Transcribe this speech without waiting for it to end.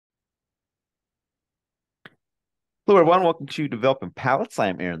Hello, everyone. Welcome to Developing Palates. I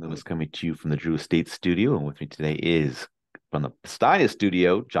am Aaron Loomis coming to you from the Drew Estate Studio, and with me today is from the Pastania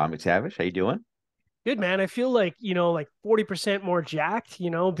Studio, John McTavish. How you doing? Good man. I feel like, like 40% more jacked,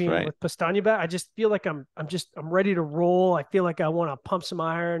 That's being right. with Pastania back. I just feel like I'm ready to roll. I feel like I want to pump some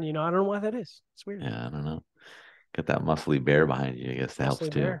iron, I don't know why that is. It's weird. Yeah, I don't know. Got that muscly bear behind you. I guess that helps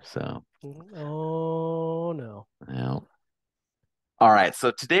Muscly too. bear. So, Oh no. yeah. All right. So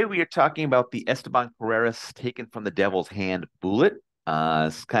today we are talking about the Esteban Carreras taken from the Devil's Hand Boolit.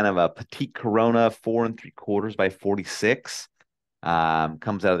 It's kind of a petite Corona, 4 3/4 by 46.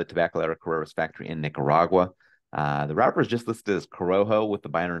 Comes out of the Tabacalera Carreras factory in Nicaragua. The wrapper is just listed as Corojo with the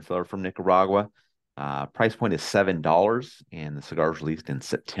binder and filler from Nicaragua. Price point is $7, and the cigar was released in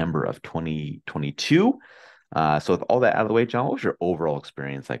September of 2022. So with all that out of the way, John, what was your overall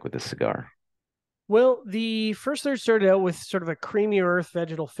experience like with this cigar? Well, the first third started out with sort of a creamy earth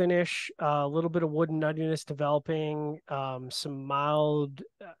vegetal finish, a little bit of wood and nuttiness developing, some mild,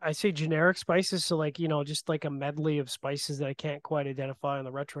 I say generic spices. So like, just like a medley of spices that I can't quite identify on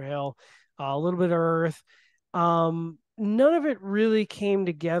the retrohale, a little bit of earth. None of it really came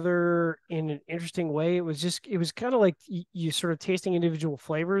together in an interesting way. It was kind of like you sort of tasting individual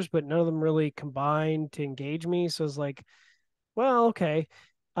flavors, but none of them really combined to engage me. So it's like, well, okay.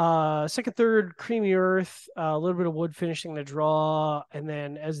 Second, third, creamy earth, a little bit of wood finishing the draw, and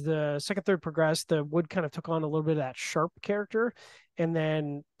then as the second, third progressed, the wood kind of took on a little bit of that sharp character, and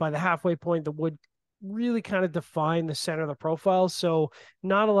then by the halfway point, the wood really kind of defined the center of the profile. So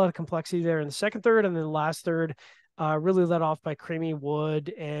not a lot of complexity there in the second third, and then the last third, really led off by creamy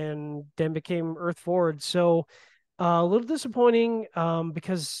wood, and then became earth forward. So a little disappointing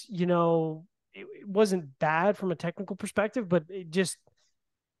because it wasn't bad from a technical perspective, but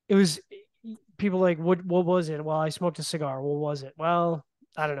it was people like what was it? Well, I smoked a cigar. What was it? Well,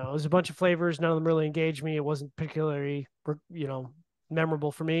 I don't know. It was a bunch of flavors. None of them really engaged me. It wasn't particularly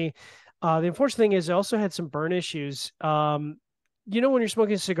memorable for me. The unfortunate thing is I also had some burn issues. When you're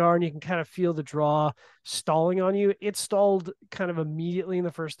smoking a cigar and you can kind of feel the draw stalling on you, it stalled kind of immediately in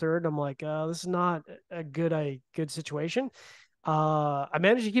the first third. I'm like, this is not a good situation. I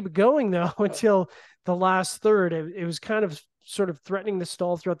managed to keep it going though until the last third. It was kind of sort of threatening to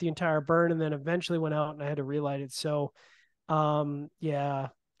stall throughout the entire burn, and then eventually went out and I had to relight it. So, yeah,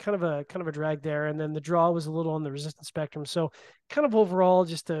 kind of a drag there. And then the draw was a little on the resistance spectrum. So, kind of overall,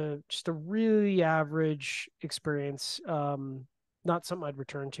 just a really average experience. Not something I'd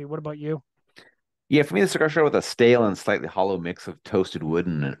return to. What about you? Yeah, for me, the cigar started with a stale and slightly hollow mix of toasted wood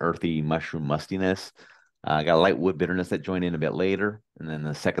and an earthy mushroom mustiness. Got a light wood bitterness that joined in a bit later, and then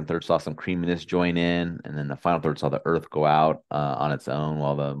the second third saw some creaminess join in, and then the final third saw the earth go out on its own,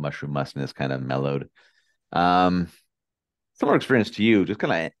 while the mushroom mustiness kind of mellowed. Um, Similar experience to you, just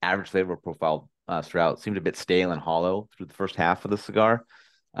kind of average flavor profile throughout. Seemed a bit stale and hollow through the first half of the cigar.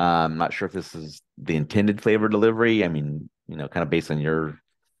 Not sure if this is the intended flavor delivery. I mean, kind of based on your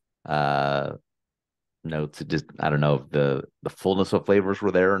uh notes, it just I don't know if the fullness of flavors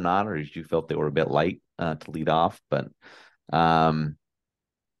were there or not, or if you felt they were a bit light to lead off. But um,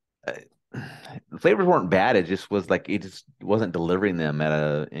 uh, the flavors weren't bad. It just was like it just wasn't delivering them at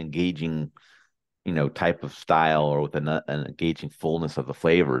a engaging type of style or with an engaging fullness of the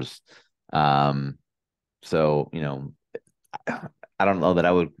flavors. Um, so I don't know that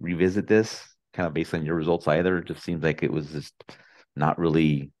I would revisit this kind of based on your results either. It just seems like it was just not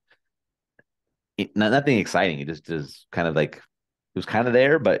really nothing exciting. It just is kind of like it was kind of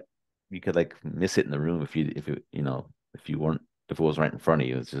there, but you could like miss it in the room if you weren't if it was right in front of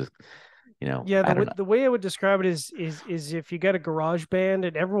you. It's just Yeah, I don't know. the way I would describe it is if you got a garage band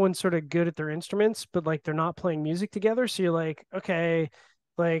and everyone's sort of good at their instruments, but like they're not playing music together. So you're like, okay,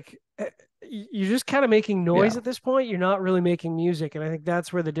 like you're just kind of making noise Yeah. at this point. You're not really making music, and I think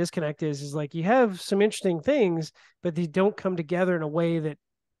that's where the disconnect is. Is like you have some interesting things, but they don't come together in a way that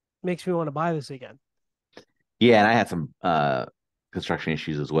makes me want to buy this again. Yeah, and I had some construction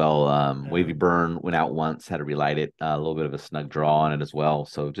issues as well. Uh, Wavy burn went out once, had to relight it. A little bit of a snug draw on it as well.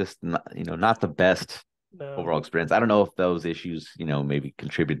 So just not, not the best no, overall experience. I don't know if those issues, maybe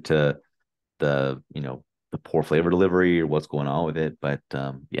contribute to the poor flavor delivery or what's going on with it. But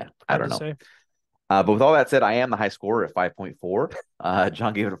yeah, I hard don't to know. say. But with all that said, I am the high scorer at 5.4.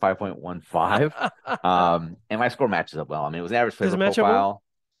 John gave it a 5.15. And my score matches up well. I mean, it was an average Does flavor it match up well? profile,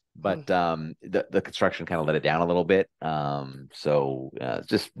 but the construction kind of let it down a little bit. It's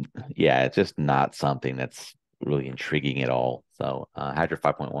just yeah, it's just not something that's really intriguing at all. So how'd your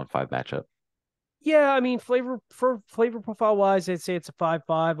 5.15 matchup? Yeah, I mean, flavor profile wise, I'd say it's a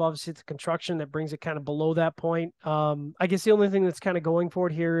 5.5. Obviously, it's a construction that brings it kind of below that point. I guess the only thing that's kind of going for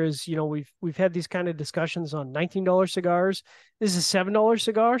it here is, we've had these kind of discussions on $19 cigars. This is a $7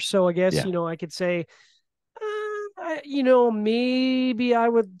 cigar, so I guess, Yeah. I could say, maybe I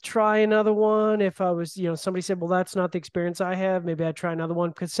would try another one if I was, somebody said, well, that's not the experience I have. Maybe I'd try another one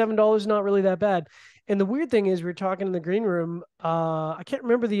because $7 is not really that bad. And the weird thing is, we were talking in the green room. I can't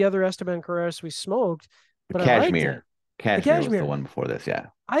remember the other Esteban Carreras we smoked, but I liked it. Cashmere. The Cashmere was the cashmere. one before this. Yeah.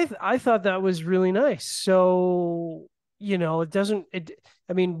 I thought that was really nice. So, it doesn't.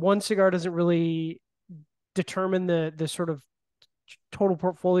 I mean, one cigar doesn't really determine the sort of total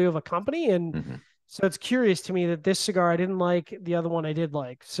portfolio of a company. And Hmm. so it's curious to me that this cigar I didn't like, the other one I did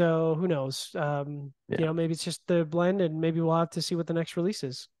like. So who knows? Yeah. Maybe it's just the blend, and maybe we'll have to see what the next release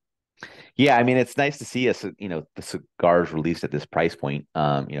is. Yeah. I mean, it's nice to see us, the cigars released at this price point.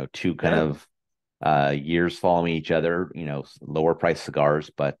 Two kind Yeah. of years following each other, lower price cigars.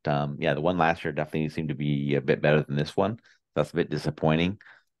 But yeah, the one last year definitely seemed to be a bit better than this one. That's a bit disappointing.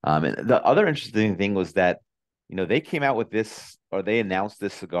 And the other interesting thing was that, they came out with this, or they announced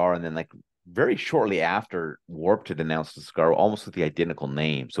this cigar, and then like very shortly after, Warped had announced the cigar almost with the identical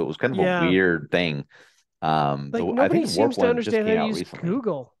name. So it was kind of a Yeah. weird thing. Like I think nobody the Warp seems to one just understand how came to out use recently.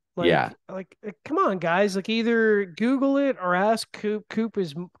 Google. Yeah, Come on, guys. Like, either Google it or ask Coop. Coop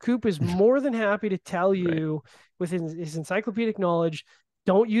is more than happy to tell right. you with his encyclopedic knowledge.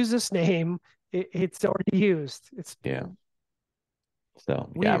 Don't use this name. It's already used. It's Yeah.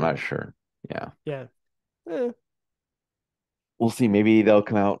 So yeah, I'm weird. not sure. Yeah. Yeah. Eh. We'll see. Maybe they'll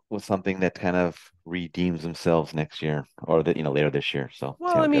come out with something that kind of redeems themselves next year, or that, later this year. So see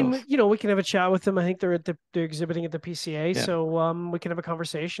Well, how I it mean, goes. we can have a chat with them. I think they're exhibiting at the PCA, Yeah. so we can have a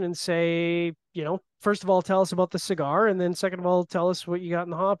conversation and say, first of all, tell us about the cigar, and then second of all, tell us what you got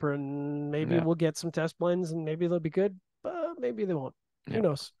in the hopper, and maybe Yeah. we'll get some test blends, and maybe they'll be good, but maybe they won't. Who Yeah.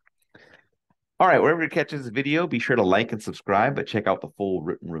 knows? All right. Wherever you catch this video, be sure to like and subscribe, but check out the full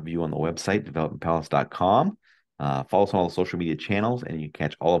written review on the website, developmentpalace.com. Follow us on all the social media channels, and you can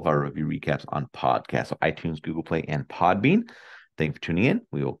catch all of our review recaps on podcasts, so iTunes, Google Play, and Podbean. Thank you for tuning in.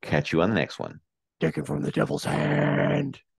 We will catch you on the next one. Taken from the devil's hand.